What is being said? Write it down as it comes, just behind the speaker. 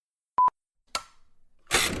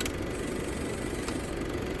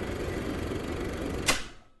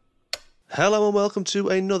Hello and welcome to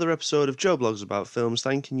another episode of Joe Blogs About Films.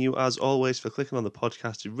 Thanking you as always for clicking on the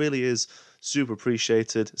podcast. It really is super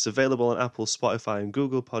appreciated. It's available on Apple, Spotify and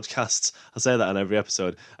Google Podcasts. I say that on every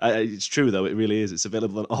episode. It's true though, it really is. It's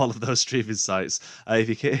available on all of those streaming sites. If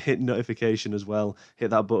you hit notification as well, hit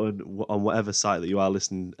that button on whatever site that you are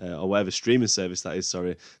listening, or whatever streaming service that is,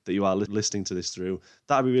 that you are listening to this through.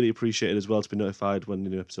 That'd be really appreciated as well, to be notified when the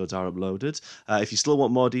new episodes are uploaded. If you still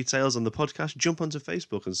want more details on the podcast, jump onto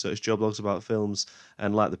Facebook and search Joe Blogs About Films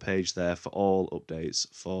and like the page there for all updates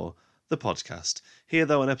for the podcast. Here,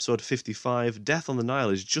 though, on episode 55, Death on the Nile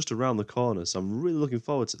is just around the corner, so I'm really looking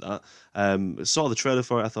forward to that. Saw the trailer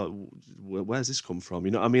for it, I thought, where's this come from?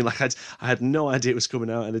 You know what I mean? Like, I had no idea it was coming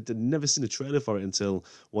out, and I'd never seen a trailer for it until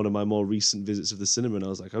one of my more recent visits of the cinema, and I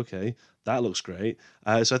was like, okay, that looks great.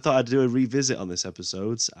 So I thought I'd do a revisit on this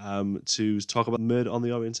episode to talk about Murder on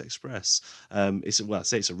the Orient Express. I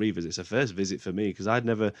say it's a revisit. It's a first visit for me, because I'd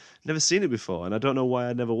never seen it before, and I don't know why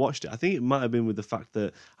I'd never watched it. I think it might have been with the fact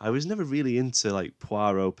that I was never really into like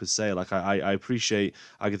Poirot per se. Like I appreciate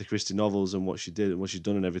Agatha Christie novels and what she did and what she's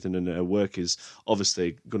done and everything, and her work is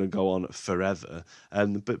obviously going to go on forever.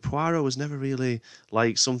 But Poirot was never really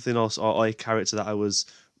like something else or a character that I was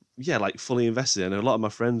like fully invested in. And a lot of my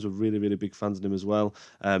friends were really, really big fans of him as well.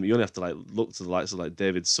 You only have to like look to the likes of like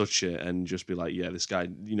David Suchet and just be like, yeah, this guy,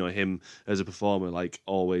 you know, him as a performer, like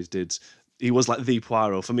always did. He was like the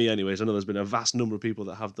Poirot for me anyways. I know there's been a vast number of people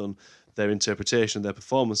that have done their interpretation, their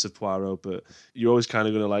performance of Poirot, but you're always kind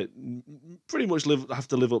of going to like pretty much have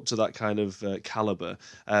to live up to that kind of caliber.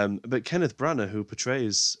 But Kenneth Branagh, who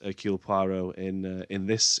portrays Hercule Poirot in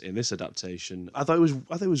this adaptation, I thought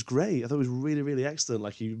it was great. I thought it was really, really excellent.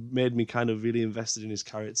 Like, he made me kind of really invested in his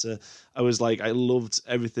character. I loved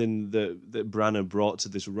everything that Branagh brought to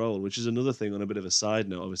this role, which is another thing on a bit of a side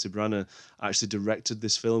note. Obviously, Branagh actually directed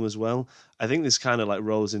this film as well. I think this kind of like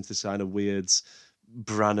rolls into this kind of weird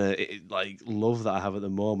Branagh love that I have at the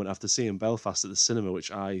moment after seeing Belfast at the cinema, which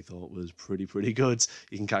I thought was pretty good.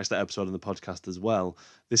 You can catch that episode on the podcast as well.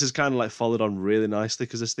 This is kind of like followed on really nicely,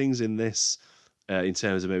 because there's things in this in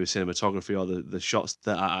terms of maybe cinematography or the shots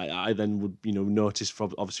that I then would, you know, notice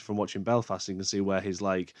from watching Belfast. You can see where his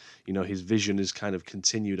his vision is kind of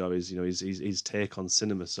continued, or his take on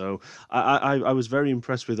cinema. So I was very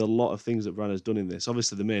impressed with a lot of things that Branagh's done in this.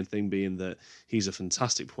 Obviously, the main thing being that he's a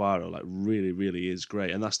fantastic Poirot, like really, really is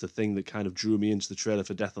great. And that's the thing that kind of drew me into the trailer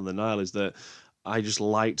for Death on the Nile, is that I just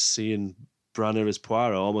liked seeing Branagh as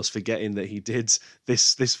Poirot, almost forgetting that he did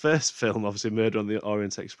this first film, obviously Murder on the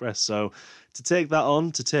Orient Express. So to take that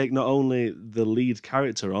on, to take not only the lead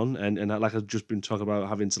character on, and like I've just been talking about,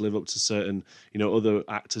 having to live up to certain, other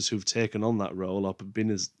actors who've taken on that role or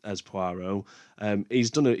been as Poirot,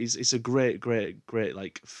 he's done it. It's a great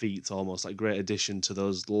like feat, almost like great addition to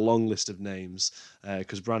those long list of names,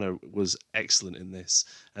 because Branagh was excellent in this.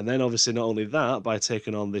 And then obviously not only that, by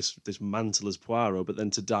taking on this mantle as Poirot, but then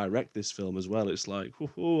to direct this film as well, it's like,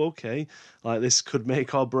 oh, okay, like this could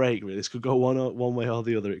make or break. Really, this could go one way or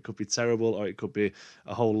the other. It could be terrible, or it could be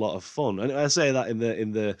a whole lot of fun. And I say that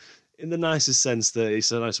in the nicest sense, that it's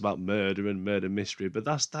so nice about murder and murder mystery, but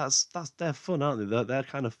that's they're fun, aren't they? They're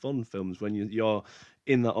kind of fun films when you're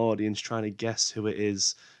in the audience trying to guess who it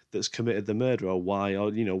is that's committed the murder, or why,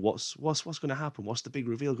 or what's going to happen, what's the big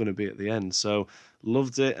reveal going to be at the end. So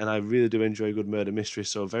loved it, and I really do enjoy a good murder mystery.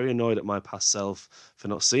 So very annoyed at my past self for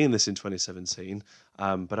not seeing this in 2017,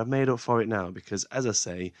 but I've made up for it now, because as I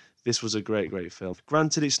say, this was a great film.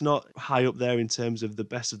 Granted, it's not high up there in terms of the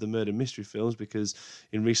best of the murder mystery films, because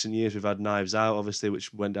in recent years we've had Knives Out, obviously,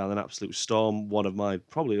 which went down an absolute storm. One of my,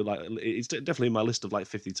 probably, it's definitely in my list of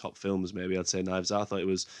 50 top films, maybe I'd say Knives Out. I thought it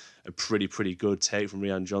was a pretty good take from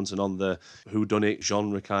Rian Johnson on the whodunit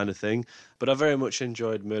genre kind of thing. But I very much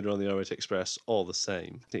enjoyed Murder on the Orient Express all the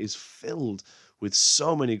same. It is filled with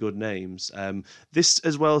so many good names. This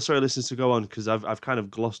as well, sorry listeners to go on, because I've kind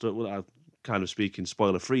of glossed up, I've kind of speaking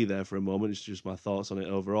spoiler free there for a moment. It's just my thoughts on it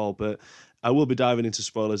overall, but I will be diving into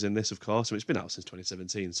spoilers in this, of course. I mean, it's been out since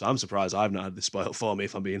 2017, so I'm surprised I've not had this spoiled for me,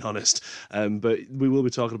 if I'm being honest. But we will be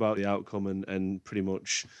talking about the outcome and pretty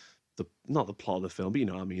much not the plot of the film, but you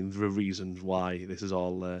know what I mean, the reasons why this is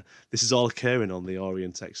all occurring on the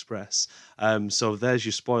Orient Express. So there's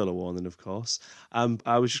your spoiler warning, of course.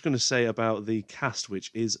 I was just going to say about the cast, which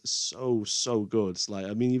is so good. Like,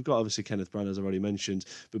 I mean, you've got obviously Kenneth Branagh, as I already mentioned,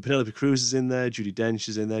 but Penelope Cruz is in there, Judi Dench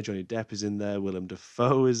is in there, Johnny Depp is in there, Willem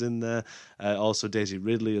Dafoe is in there, also Daisy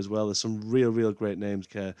Ridley as well. There's some real great names.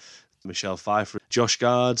 Michelle Pfeiffer, Josh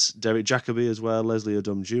Gad, Derek Jacobi as well, Leslie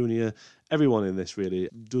Odom Jr. Everyone in this really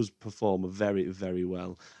does perform very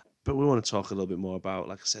well. But we want to talk a little bit more about,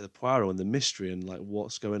 like I say, the Poirot and the mystery and like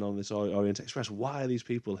what's going on in this Orient Express. Why are these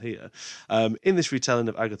people here? In this retelling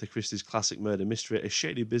of Agatha Christie's classic murder mystery, a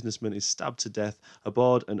shady businessman is stabbed to death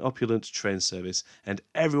aboard an opulent train service, and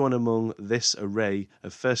everyone among this array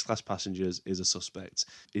of first-class passengers is a suspect.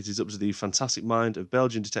 It is up to the fantastic mind of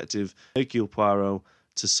Belgian detective Hercule Poirot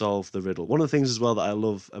to solve the riddle. One of the things as well that I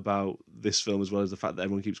love about this film as well is the fact that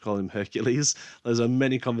everyone keeps calling him Hercules. There's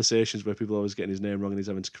many conversations where people are always getting his name wrong and he's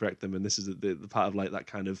having to correct them, and this is the part of like that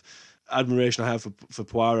kind of admiration I have for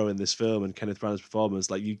Poirot in this film and Kenneth Branagh's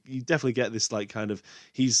performance. Like you definitely get this like kind of,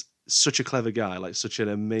 he's such a clever guy, like such an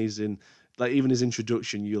amazing, like even his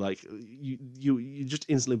introduction, you just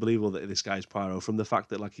instantly believe that this guy's Poirot, from the fact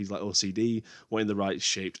that like he's like OCD, wanting the right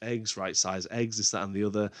shaped eggs, right size eggs, this, that, and the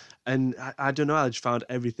other. And I don't know, I just found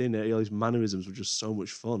everything, all his mannerisms were just so much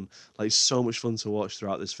fun, like so much fun to watch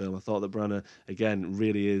throughout this film. I thought that Branagh again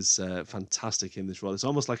really is fantastic in this role. It's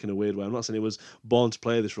almost like in a weird way. I'm not saying he was born to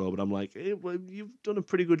play this role, but I'm like, well, you've done a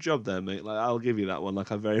pretty good job there, mate. Like I'll give you that one.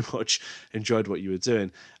 Like I very much enjoyed what you were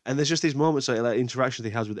doing. And there's just these moments, like interactions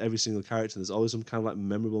he has with every single character. There's always some kind of like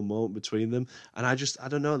memorable moment between them, and I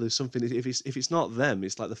don't know. There's something. If it's not them,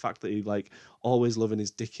 it's like the fact that he like always loving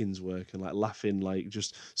his Dickens work and like laughing like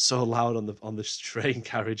just so loud on the train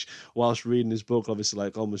carriage whilst reading his book. Obviously,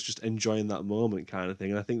 like almost just enjoying that moment kind of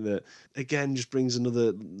thing. And I think that again just brings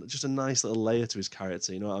just a nice little layer to his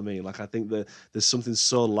character. You know what I mean? Like I think that there's something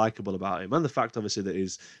so likable about him, and the fact obviously that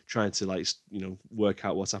he's trying to like work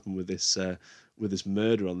out what's happened with this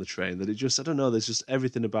murder on the train, that it just, I don't know, there's just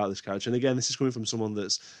everything about this character. And again, this is coming from someone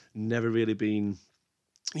that's never really been,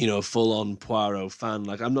 a full-on Poirot fan.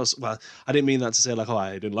 Like I'm not, well, I didn't mean that to say like, oh,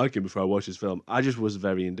 I didn't like him before I watched this film. I just was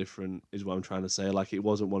very indifferent is what I'm trying to say. Like it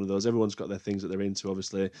wasn't one of those, everyone's got their things that they're into.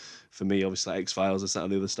 Obviously for me, obviously like X-Files, this, that,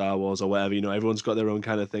 and the other, Star Wars or whatever, everyone's got their own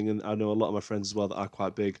kind of thing. And I know a lot of my friends as well that are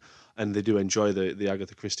quite big and they do enjoy the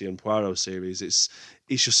Agatha Christie and Poirot series. It's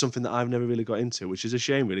just something that I've never really got into, which is a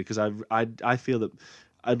shame really, because I feel that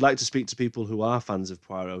I'd like to speak to people who are fans of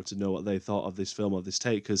Poirot to know what they thought of this film or this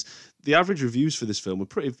take, because the average reviews for this film were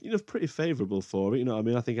pretty favourable for it. You know what I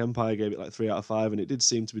mean? I think Empire gave it like 3 out of 5, and it did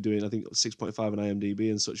seem to be doing, I think, 6.5 on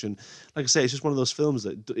IMDb and such. And like I say, it's just one of those films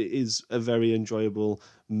that it is a very enjoyable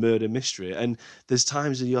murder mystery. And there's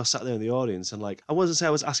times that you're sat there in the audience and like, I wasn't saying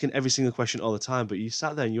I was asking every single question all the time, but you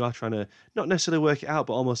sat there and you are trying to not necessarily work it out,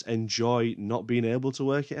 but almost enjoy not being able to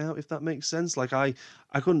work it out, if that makes sense. Like I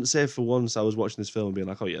couldn't say for once I was watching this film and being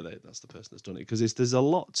like, oh yeah, that's the person that's done it, because there's a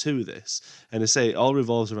lot to this. And I say it all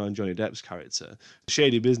revolves around Johnny Depp's character, a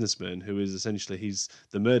shady businessman who is essentially, he's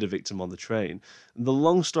the murder victim on the train. And the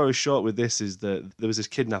long story short with this is that there was this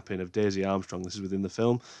kidnapping of Daisy Armstrong. This is within the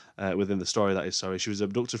film, within the story that is, sorry. She was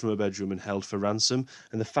abducted from a bedroom and held for ransom,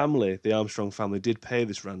 and the Armstrong family did pay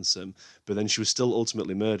this ransom, but then she was still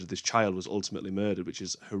ultimately murdered. This child was ultimately murdered, which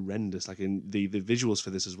is horrendous. Like in the visuals for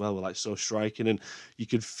this as well were like so striking, and you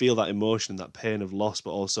could feel that emotion, that pain of loss,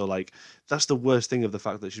 but also like that's the worst thing of the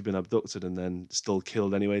fact that she'd been abducted and then still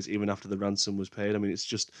killed anyways, even after the ransom was paid. I mean, it's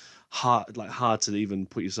just hard to even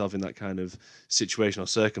put yourself in that kind of situation or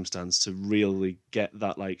circumstance to really get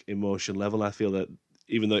that like emotion level. I feel that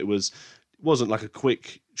even though it wasn't like a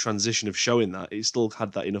quick transition of showing that, it still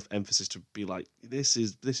had that enough emphasis to be like, this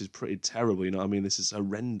is pretty terrible, you know what I mean? This is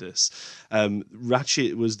horrendous.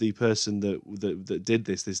 Ratchet was the person that did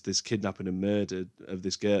this kidnapping and murder of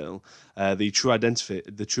this girl. The true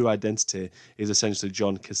identity is essentially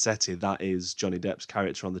John Cassetti. That is Johnny Depp's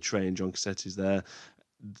character on the train. John Cassetti's there,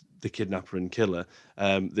 the kidnapper and killer.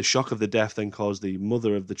 The shock of the death then caused the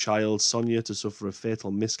mother of the child, Sonia, to suffer a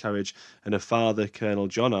fatal miscarriage, and her father, Colonel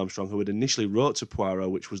John Armstrong, who had initially wrote to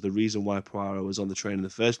Poirot, which was the reason why Poirot was on the train in the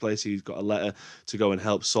first place. He got a letter to go and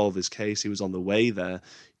help solve his case. He was on the way there.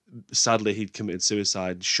 Sadly, he'd committed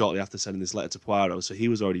suicide shortly after sending this letter to Poirot, so he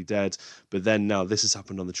was already dead. But then now this has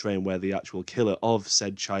happened on the train where the actual killer of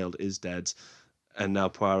said child is dead. And now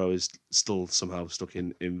Poirot is still somehow stuck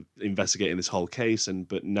in investigating this whole case,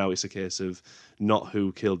 but now it's a case of not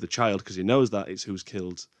who killed the child, because he knows that it's who's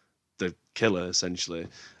killed the killer, essentially.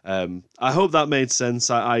 I hope that made sense.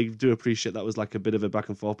 I do appreciate that was like a bit of a back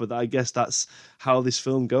and forth, but I guess that's how this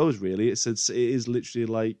film goes, really. It is literally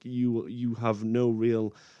like you have no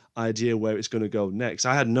real idea where it's going to go next.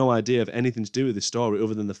 I had no idea of anything to do with this story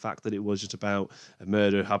other than the fact that it was just about a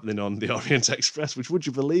murder happening on the Orient Express, which, would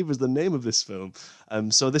you believe, is the name of this film.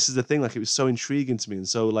 So this is the thing, like it was so intriguing to me, and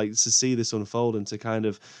so like to see this unfold and to kind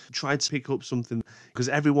of try to pick up something because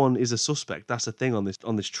everyone is a suspect. That's the thing on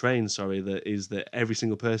this train, that every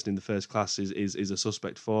single person in the first class is a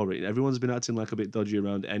suspect for it. Everyone's been acting like a bit dodgy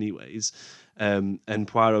around anyways, and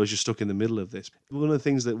Poirot was just stuck in the middle of this. One of the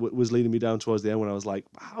things that was leading me down towards the end when I was like,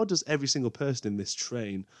 how does every single person in this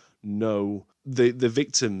train know the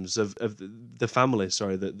victims of the family,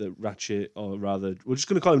 the Ratchet, or rather, we're just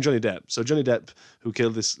going to call him Johnny Depp. So Johnny Depp, who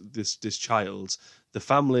killed this child, the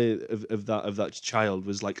family of that child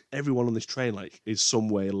was like, everyone on this train like is some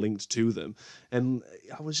way linked to them. And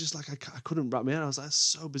I was just like, I couldn't wrap my head. I was like, it's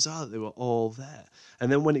so bizarre that they were all there.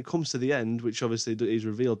 And then when it comes to the end, which obviously is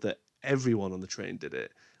revealed that everyone on the train did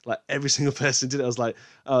it, like every single person did it, I was like,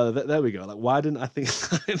 oh, there we go. Like, why didn't I think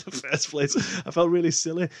that in the first place? I felt really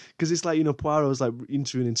silly, because it's like, Poirot was like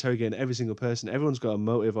interrogating every single person. Everyone's got a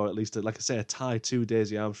motive, or at least, like I say, a tie to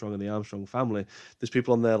Daisy Armstrong and the Armstrong family. There's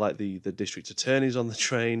people on there like the district attorneys on the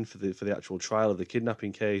train for the actual trial of the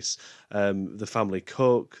kidnapping case, the family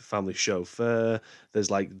cook, family chauffeur. There's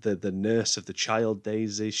like the nurse of the child,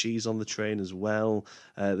 Daisy. She's on the train as well.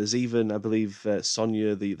 There's even, I believe,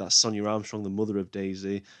 Sonia, that's Sonia Armstrong, the mother of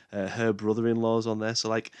Daisy. Her brother-in-law's on there. So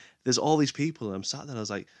like, there's all these people, and I'm sat there and I was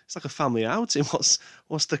like, it's like a family outing.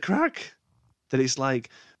 What's the crack? That it's like,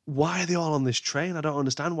 why are they all on this train? I don't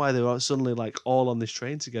understand why they were suddenly like all on this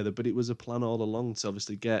train together. But it was a plan all along to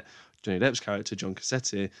obviously get Johnny Depp's character, John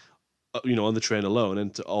Cassetti, on the train alone,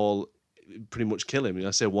 and to all pretty much kill him.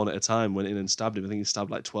 I say one at a time, went in and stabbed him. I think he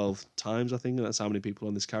stabbed like 12 times, I think, and that's how many people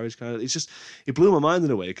on this carriage kind of. It's just, it blew my mind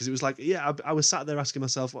in a way, because it was like, yeah, I was sat there asking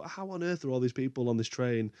myself, well, how on earth are all these people on this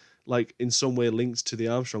train like in some way linked to the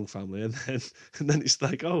Armstrong family? And then it's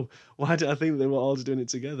like, oh, why did I think they were all doing it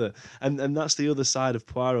together? And that's the other side of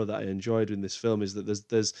Poirot that I enjoyed in this film, is that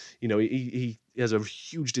there's he has a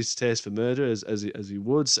huge distaste for murder, as he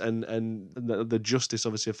would, and the justice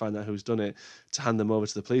obviously of finding out who's done it, to hand them over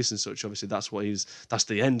to the police and such. Obviously, that's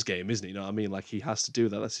the end game, isn't it? You know what I mean? Like, he has to do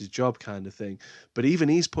that. That's his job, kind of thing. But even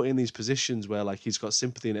he's put in these positions where like he's got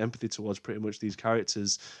sympathy and empathy towards pretty much these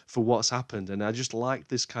characters for what's happened. And I just like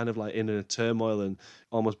this kind of like inner turmoil and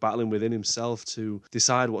almost battling within himself to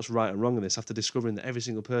decide what's right and wrong in this, after discovering that every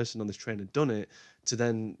single person on this train had done it, to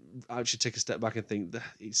then actually take a step back and think that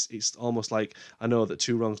it's almost like, I know that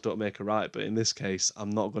two wrongs don't make a right, but in this case,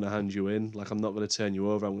 I'm not going to hand you in. Like, I'm not going to turn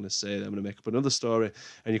you over. I'm going to say that I'm going to make up another story,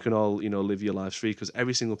 and you can all, live your lives free, because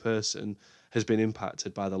every single person has been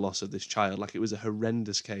impacted by the loss of this child. Like, it was a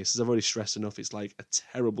horrendous case. As I've already stressed enough, it's like a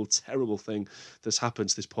terrible, terrible thing that's happened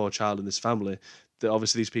to this poor child and this family, that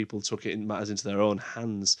obviously these people took it in matters into their own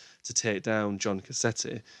hands to take down John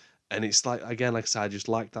Cassetti. And it's like, again, like I said, I just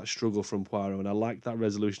like that struggle from Poirot, and I like that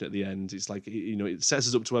resolution at the end. It's like, it sets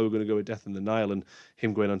us up to where we're going to go with Death on the Nile and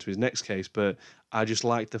him going on to his next case. But I just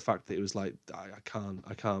like the fact that it was like,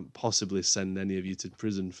 I can't possibly send any of you to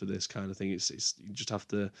prison for this kind of thing. It's you just have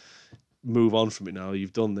to move on from it now.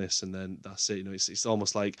 You've done this, and then that's it. It's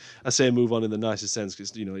almost like, I say move on in the nicest sense,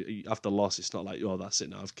 because after loss, it's not like, oh, that's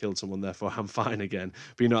it now, I've killed someone, therefore I'm fine again.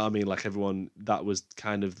 But you know what I mean? Like, everyone, that was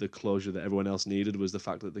kind of the closure that everyone else needed, was the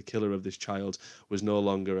fact that the killer of this child was no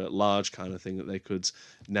longer at large, kind of thing, that they could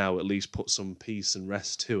now at least put some peace and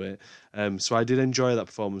rest to it. So I did enjoy that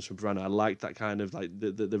performance from Branagh. I liked that kind of like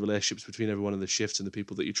the relationships between everyone in the shifts, and the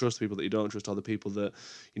people that you trust, the people that you don't trust, or the people that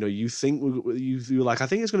you think you're like, I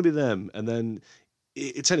think it's going to be them, and then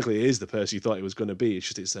it technically is the person you thought it was going to be. It's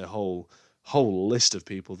just, it's their whole list of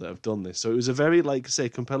people that have done this. So it was a very, like I say,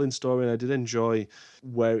 compelling story, and I did enjoy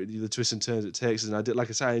where the twists and turns it takes. And I did, like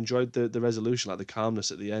I say, I enjoyed the resolution, like the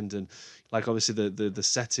calmness at the end, and like obviously the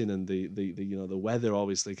setting and the the weather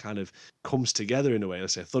obviously kind of comes together in a way.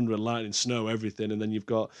 Let's say thunder and lightning, snow, everything, and then you've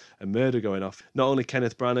got a murder going off. Not only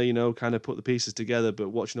Kenneth Branagh, kind of put the pieces together, but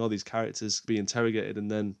watching all these characters be interrogated,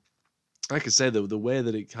 and then, like I say, the way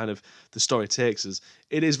that it kind of, the story takes us,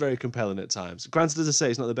 it is very compelling at times. Granted, as I say,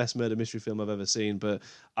 it's not the best murder mystery film I've ever seen, but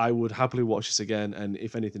I would happily watch this again. And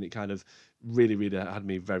if anything, it kind of really, really had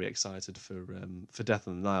me very excited for Death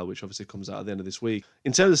on the Nile, which obviously comes out at the end of this week.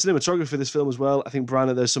 In terms of cinematography of this film as well, I think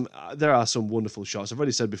Branagh, there are some wonderful shots. I've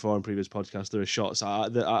already said before in previous podcasts, there are shots.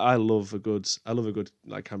 I love a good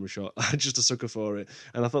like camera shot. I'm just a sucker for it.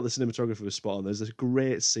 And I thought the cinematography was spot on. There's a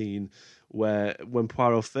great scene where when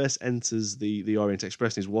Poirot first enters the Orient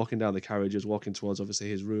Express, and he's walking down the carriages, walking towards obviously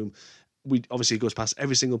his room. He goes past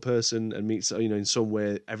every single person and meets, in some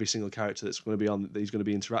way, every single character that's going to be on, that he's going to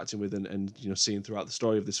be interacting with and seeing throughout the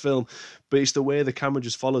story of this film. But it's the way the camera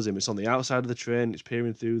just follows him. It's on the outside of the train. It's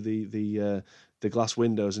peering through the glass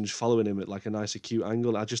windows and just following him at like a nice acute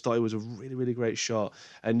angle. I just thought it was a really, really great shot.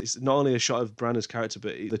 And it's not only a shot of Branagh's character,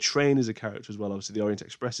 but the train is a character as well. Obviously, the Orient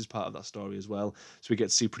Express is part of that story as well. So we get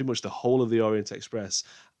to see pretty much the whole of the Orient Express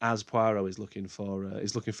as Poirot is looking for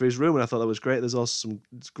his room, and I thought that was great. There's also some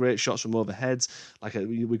great shots from overhead, like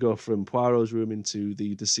we go from Poirot's room into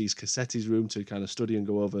the deceased Cassetti's room to kind of study and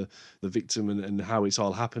go over the victim and how it's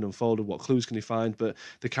all happened, unfolded, what clues can he find, but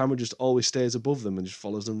the camera just always stays above them and just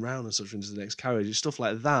follows them round and such into the next carriage. It's stuff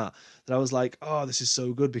like that I was like, oh, this is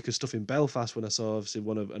so good, because stuff in Belfast, when I saw obviously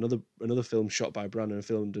another film shot by Branagh and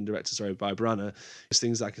filmed and directed by Branagh, there's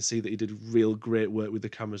things that I can see that he did real great work with the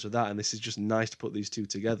cameras with that, and this is just nice to put these two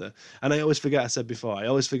together. And I always forget, I said before, I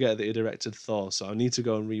always forget that he directed Thor, so I need to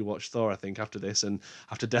go and rewatch Thor, I think, after this and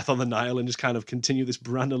after Death on the Nile, and just kind of continue this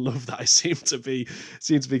Branagh love that I seem to be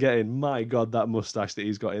getting. My God, that mustache that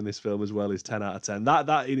he's got in this film as well is 10 out of 10.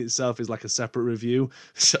 That in itself is like a separate review.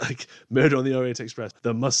 It's like Murder on the Orient Express,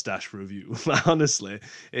 the mustache review. Honestly,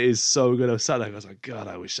 it is so good. I was sat there, I was like, God,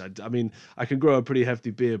 I mean, I can grow a pretty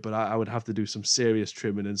hefty beard, but I would have to do some serious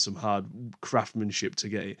trimming and some hard craftsmanship to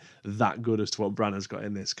get it that good as to what Branagh's got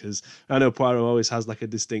in this, because I know Poirot always has like a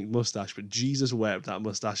distinct mustache, but Jesus wept, that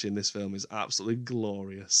mustache in this film is absolutely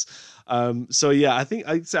glorious. So yeah, I think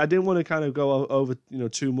I didn't want to kind of go over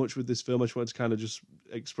too much with this film. I just wanted to kind of just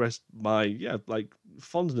express my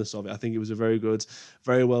fondness of it. I think it was a very good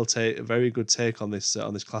take on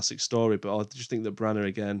this classic story. But I just think that Branagh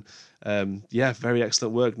again, very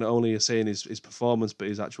excellent work. Not only saying his performance, but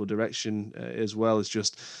his actual direction as well is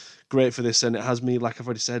just great for this, and it has me, like I've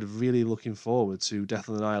already said, really looking forward to Death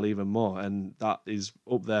on the Nile even more, and that is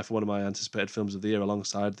up there for one of my anticipated films of the year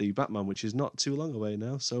alongside the Batman, which is not too long away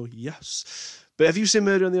now, so yes. But have you seen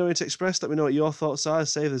Murder on the Orient Express? Let me know what your thoughts are.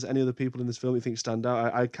 Say if there's any other people in this film you think stand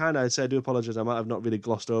out. I do apologise, I might have not really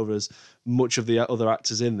glossed over as much of the other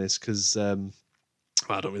actors in this, because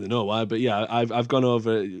I don't really know why, but yeah, I've gone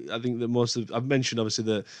over. I think that I've mentioned obviously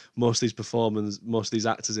that most of these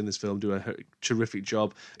actors in this film do a terrific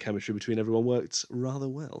job. Chemistry between everyone worked rather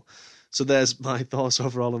well. So there's my thoughts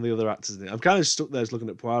overall on the other actors in it. I'm kind of stuck there just looking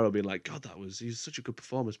at Poirot, being like, God, he's such a good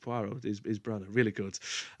performance. Poirot is Branagh, really good.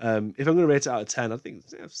 If I'm going to rate it out of 10, I think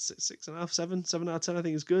 6.5, 7 out of 10. I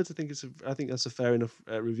think is good. I think that's a fair enough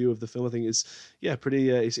review of the film. I think it's pretty.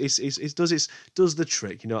 It does the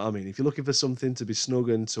trick. You know what I mean? If you're looking for something to be snug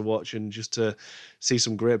and to watch and just to see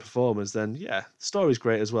some great performers, then yeah, the story's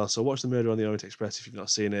great as well. So watch the Murder on the Orient Express if you've not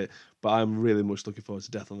seen it. But I'm really much looking forward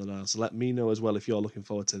to Death on the Nile. So let me know as well if you're looking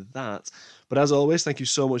forward to that. But as always, thank you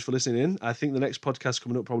so much for listening in. I think the next podcast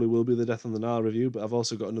coming up probably will be the Death on the Nile review, but I've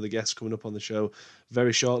also got another guest coming up on the show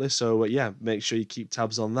very shortly. So make sure you keep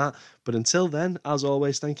tabs on that. But until then, as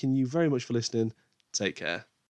always, thanking you very much for listening. Take care.